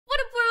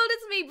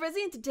me,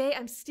 Brizzy, and today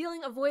I'm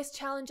stealing a voice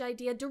challenge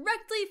idea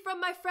directly from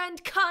my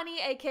friend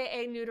Connie,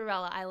 aka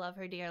Nutarella. I love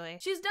her dearly.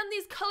 She's done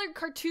these colored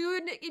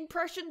cartoon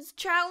impressions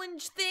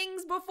challenge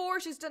things before.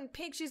 She's done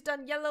pink, she's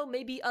done yellow,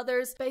 maybe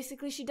others.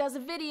 Basically, she does a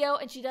video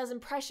and she does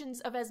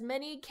impressions of as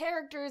many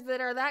characters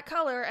that are that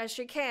color as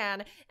she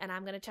can, and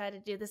I'm gonna try to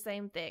do the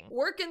same thing.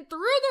 Working through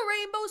the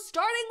rainbow,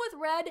 starting with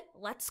red.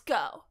 Let's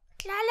go.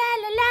 La la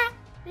la la,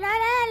 la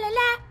la la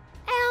la,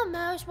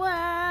 Elmo's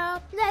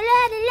world. La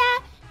la la la,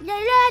 la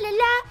la la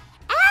la,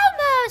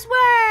 Elmo's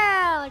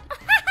world.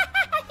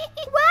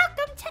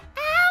 Welcome to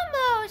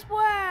Elmo's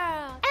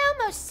world.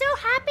 Elmo's so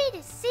happy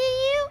to see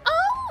you.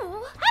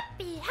 Oh,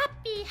 happy,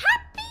 happy,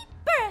 happy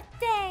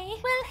birthday.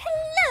 Well,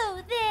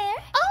 hello there.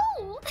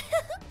 Oh,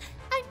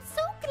 I'm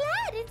so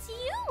glad it's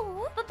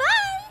you.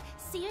 Bye-bye.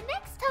 See you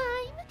next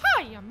time.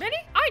 Hiya,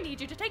 Minnie. I need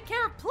you to take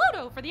care of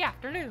Pluto for the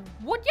afternoon,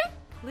 would you?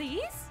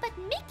 Please? But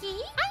Mickey,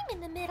 I'm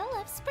in the middle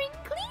of spring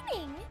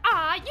cleaning.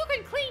 You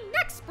can clean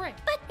next spring.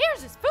 But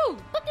here's his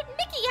food. But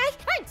Mickey,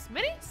 Thanks,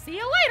 Minnie. See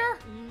you later.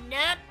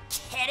 No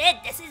kidding,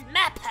 this is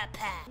my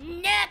papa.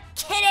 No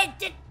kidding,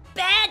 this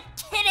bad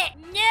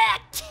kidding. No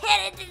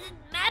kidding, this is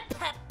my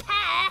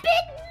papa.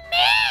 Big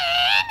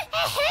man!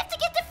 I have to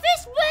get the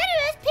first one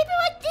or else people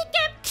will think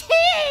I'm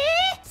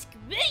kid.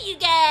 Screw you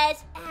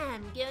guys,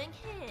 I'm going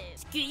home.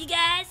 Screw you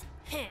guys,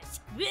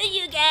 screw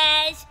you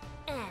guys,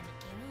 I'm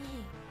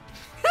going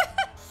home.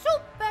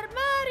 Super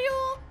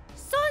Mario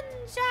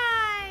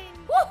Sunshine!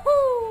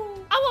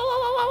 Woohoo!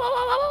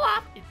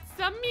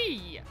 It's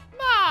me,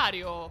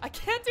 Mario. I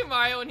can't do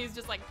Mario when he's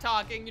just like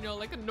talking, you know,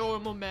 like a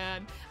normal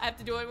man. I have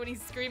to do it when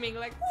he's screaming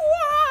like,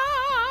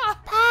 wah!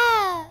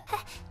 Pa!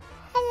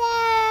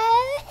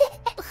 Hello?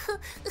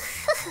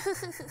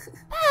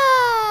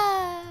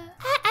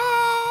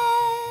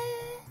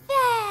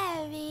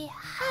 Very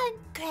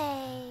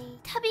hungry.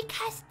 Tubby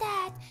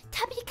custard,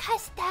 tubby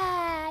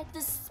custard.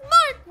 The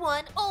smart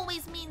one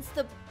always means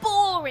the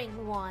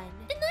boring one.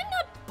 And I'm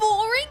not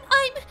boring,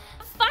 I'm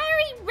a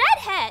fiery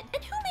redhead.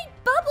 And who made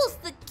Bubbles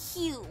the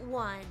cute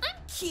one? I'm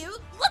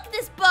cute, look at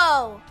this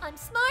bow. I'm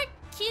smart,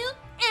 cute,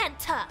 and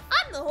tough.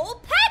 I'm the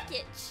whole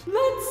package.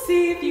 Let's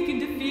see if you can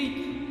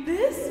defeat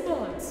this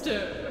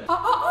monster.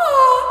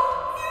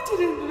 You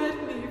didn't let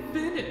me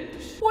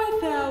finish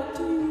without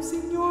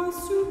using your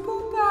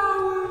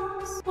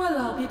superpowers. Well,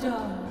 I'll be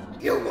done.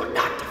 You will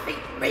not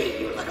defeat me,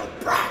 you little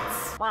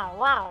brats! Wow,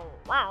 wow,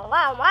 wow,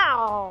 wow,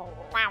 wow.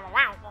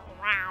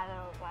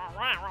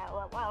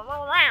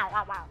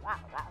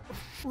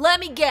 Let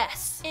me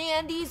guess.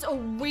 Andy's a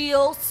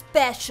real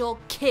special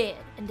kid,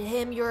 and to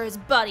him you're his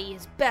buddy,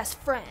 his best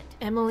friend.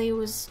 Emily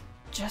was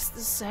just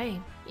the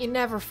same. You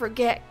never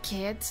forget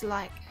kids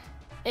like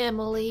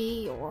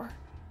Emily or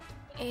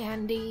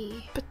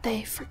Andy, but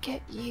they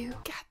forget you.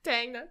 God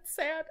dang, that's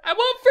sad. I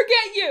won't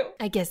forget you.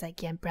 I guess I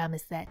can't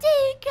promise that. Do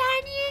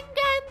Granny and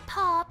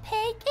Grandpa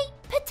Pig eat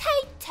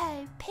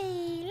potato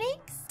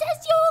peelings?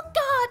 Does your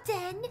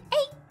garden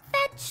eat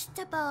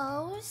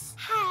vegetables?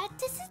 How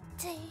does it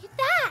do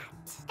that?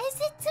 Is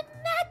it a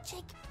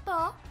magic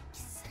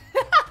box?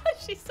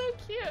 She's so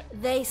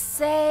cute. They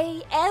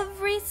say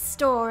every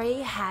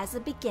story has a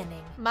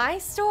beginning. My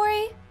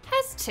story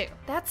has two.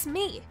 That's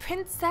me,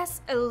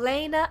 Princess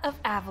Elena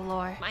of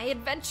Avalor. My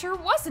adventure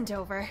wasn't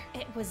over.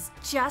 It was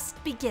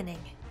just beginning.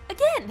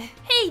 Again.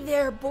 Hey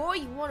there, boy.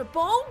 You want a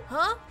bone?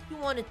 Huh? You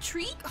want a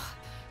treat? Ugh,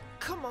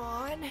 come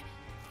on.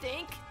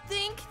 Think,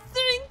 think,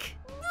 think.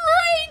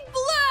 Brain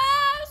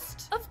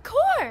blast! Of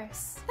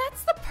course.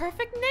 That's the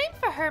perfect name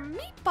for her,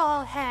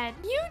 Meatball Head.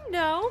 You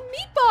know,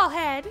 Meatball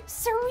Head.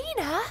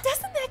 Serena?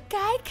 Doesn't that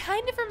guy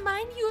kind of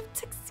remind you of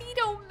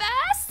Tuxedo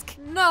Mask?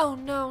 No,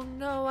 no,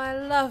 no, I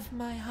love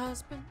my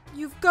husband.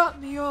 You've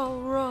got me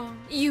all wrong.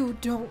 You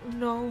don't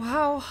know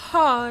how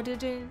hard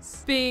it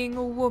is being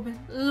a woman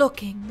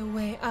looking the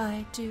way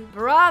I do.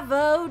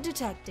 Bravo,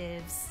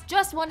 detectives.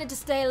 Just wanted to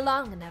stay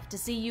long enough to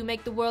see you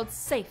make the world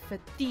safe for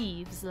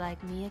thieves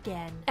like me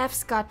again. F.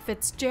 Scott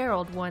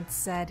Fitzgerald once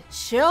said,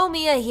 "Show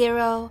me a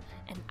hero,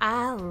 and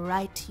I'll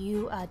write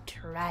you a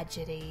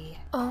tragedy."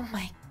 Oh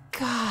my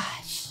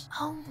gosh.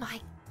 Oh my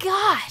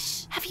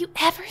gosh. Have you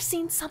ever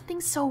seen something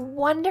so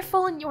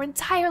wonderful in your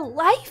entire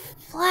life?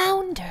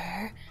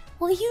 Flounder,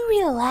 will you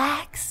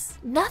relax?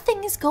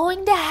 Nothing is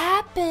going to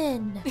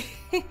happen.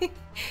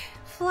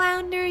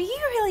 Flounder, you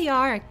really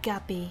are a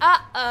guppy.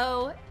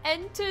 Uh-oh,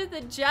 enter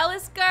the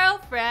jealous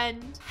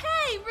girlfriend.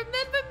 Hey,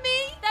 remember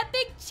me? That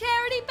big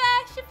charity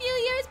bash a few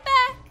years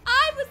back?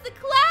 I was the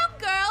clown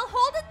girl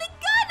holding the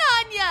gun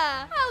on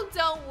ya. Oh,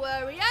 don't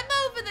worry, I'm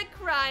over the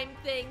crime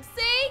thing,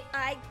 see?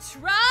 I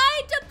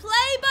tried to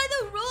play by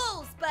the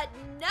rules, but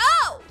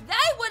no!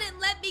 They wouldn't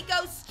let me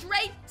go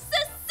straight.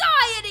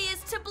 Society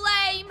is to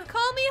blame.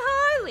 Call me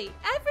Harley.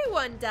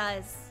 Everyone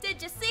does.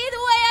 Did you see the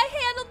way I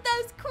handled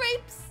those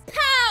creeps?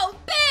 Pow!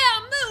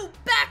 Bam! Move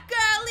back,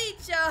 girl!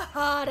 Eat your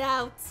heart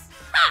out.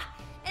 Ha!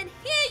 And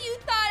here you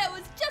thought I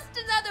was just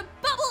another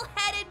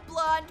bubble-headed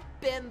blonde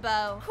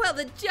bimbo. Well,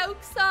 the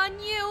joke's on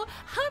you.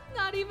 I'm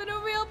not even a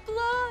real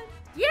blonde.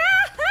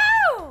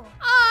 Yahoo!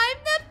 I'm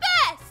the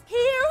best!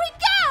 Here we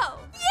go!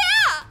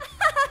 Yeah!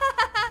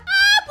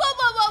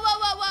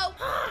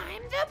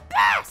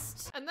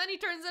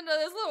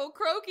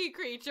 smoky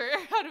creature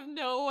out of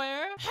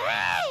nowhere.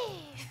 Hey!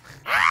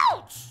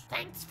 Ouch!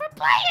 Thanks for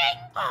playing!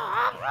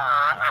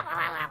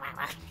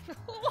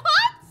 What?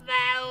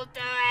 Well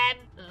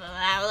done.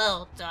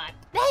 Well done.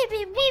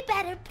 Maybe we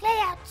better play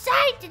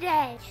outside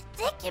today. You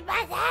think you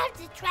might have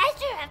the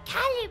treasure of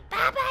Kali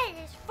Baba and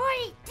his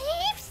 40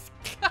 thieves?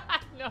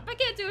 No, if I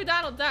can't do a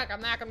Donald Duck,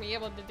 I'm not gonna be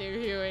able to do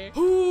Huey.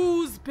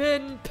 Who's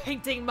been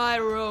painting my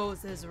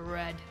roses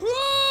red?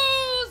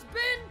 Who's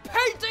been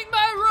painting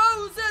my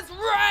roses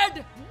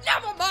red?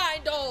 Never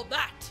mind all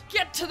that.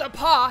 Get to the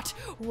part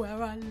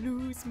where I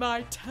lose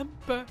my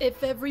temper.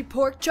 If every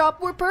pork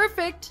chop were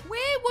perfect, We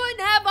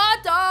wouldn't have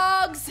hot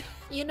dogs.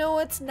 you know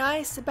what's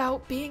nice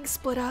about being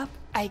split up?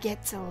 I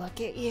get to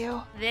look at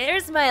you.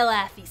 There's my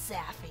Laffy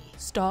Saffy.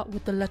 Start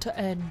with the letter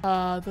N.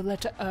 The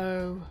letter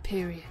O.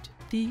 Period.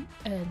 The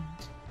end.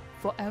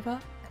 Forever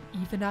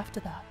and even after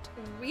that.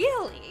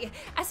 Really?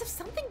 As if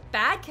something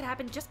bad could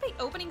happen just by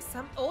opening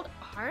some old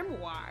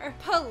armoire.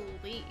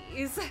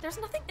 Please. There's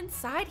nothing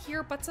inside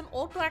here but some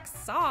old black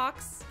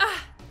socks.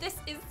 Ah, this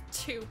is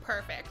too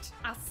perfect.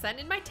 I'll send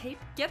in my tape,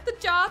 get the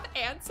job,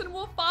 Anson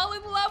will fall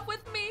in love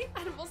with me,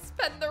 and we'll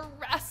spend the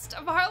rest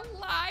of our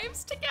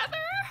lives together.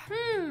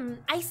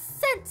 I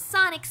sense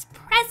Sonic's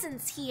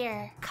presence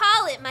here.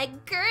 Call it my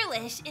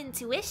girlish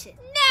intuition.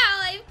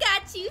 Now I've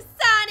got you,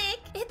 Sonic.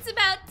 It's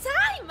about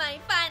time I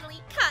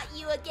finally caught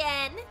you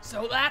again.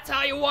 So that's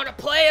how you want to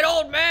play it,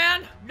 old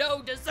man?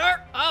 No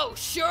dessert? Oh,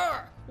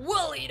 sure.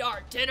 We'll eat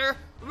our dinner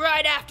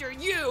right after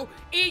you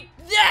eat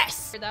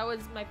this! That was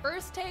my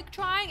first take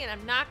trying, and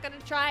I'm not gonna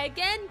try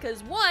again,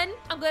 because one,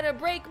 I'm gonna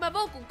break my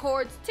vocal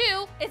cords,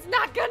 two, it's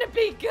not gonna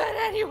be good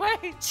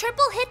anyway.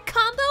 Triple hit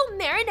combo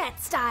Marinette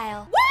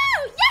style.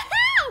 Woo!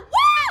 Yahoo!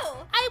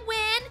 Woo! I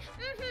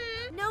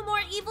win! No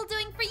more evil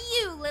doing for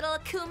you, little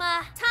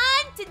Akuma.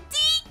 Time to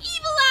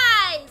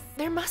de-evilize!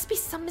 There must be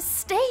some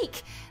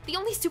mistake. The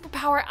only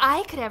superpower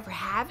I could ever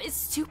have is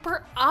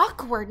super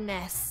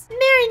awkwardness.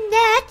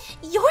 Marinette,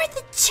 you're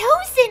the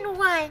chosen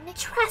one.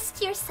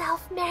 Trust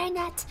yourself,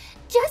 Marinette.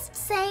 Just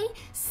say,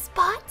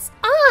 spots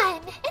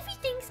on.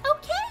 Everything's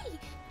okay.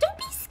 Don't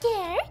be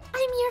scared.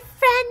 I'm your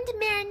friend,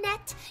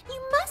 Marinette.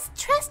 You must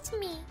trust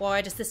me.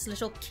 Why does this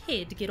little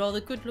kid get all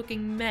the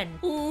good-looking men?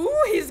 Ooh,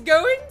 he's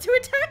going to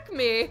attack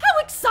me. How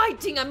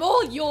exciting! I'm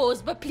all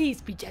yours, but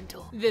please be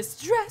gentle. This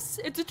dress,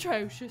 it's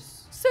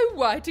atrocious. So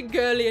white and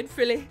girly and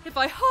frilly. If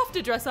I have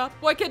to dress up,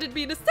 why can't it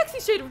be in a sexy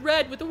shade of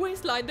red with a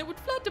waistline that would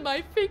flatter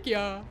my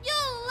figure?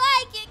 You'll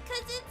like it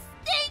because it's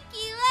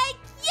stinky like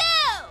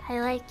you!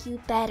 I like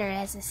you better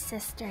as a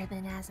sister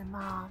than as a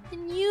mom.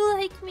 And you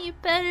like me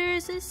better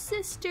as a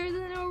sister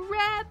than a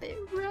rabbit,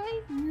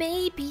 right?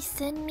 Maybe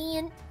send me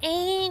an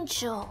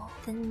angel.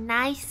 The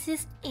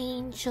nicest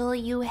angel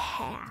you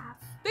have.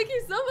 Thank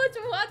you so much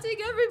for watching,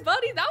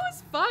 everybody. That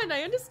was fun.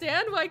 I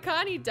understand why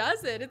Connie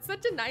does it. It's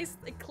such a nice,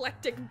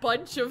 eclectic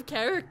bunch of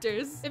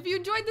characters. If you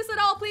enjoyed this at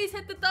all, please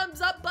hit the thumbs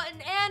up button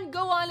and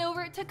go on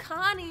over to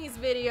Connie's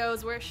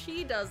videos where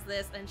she does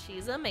this, and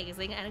she's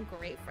amazing and a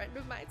great friend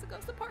of mine, so go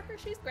support her.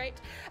 She's great.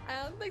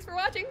 Thanks for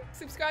watching.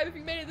 Subscribe if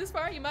you made it this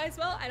far. You might as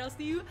well, and I'll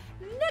see you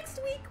next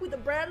week with a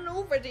brand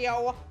new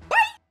video. Bye!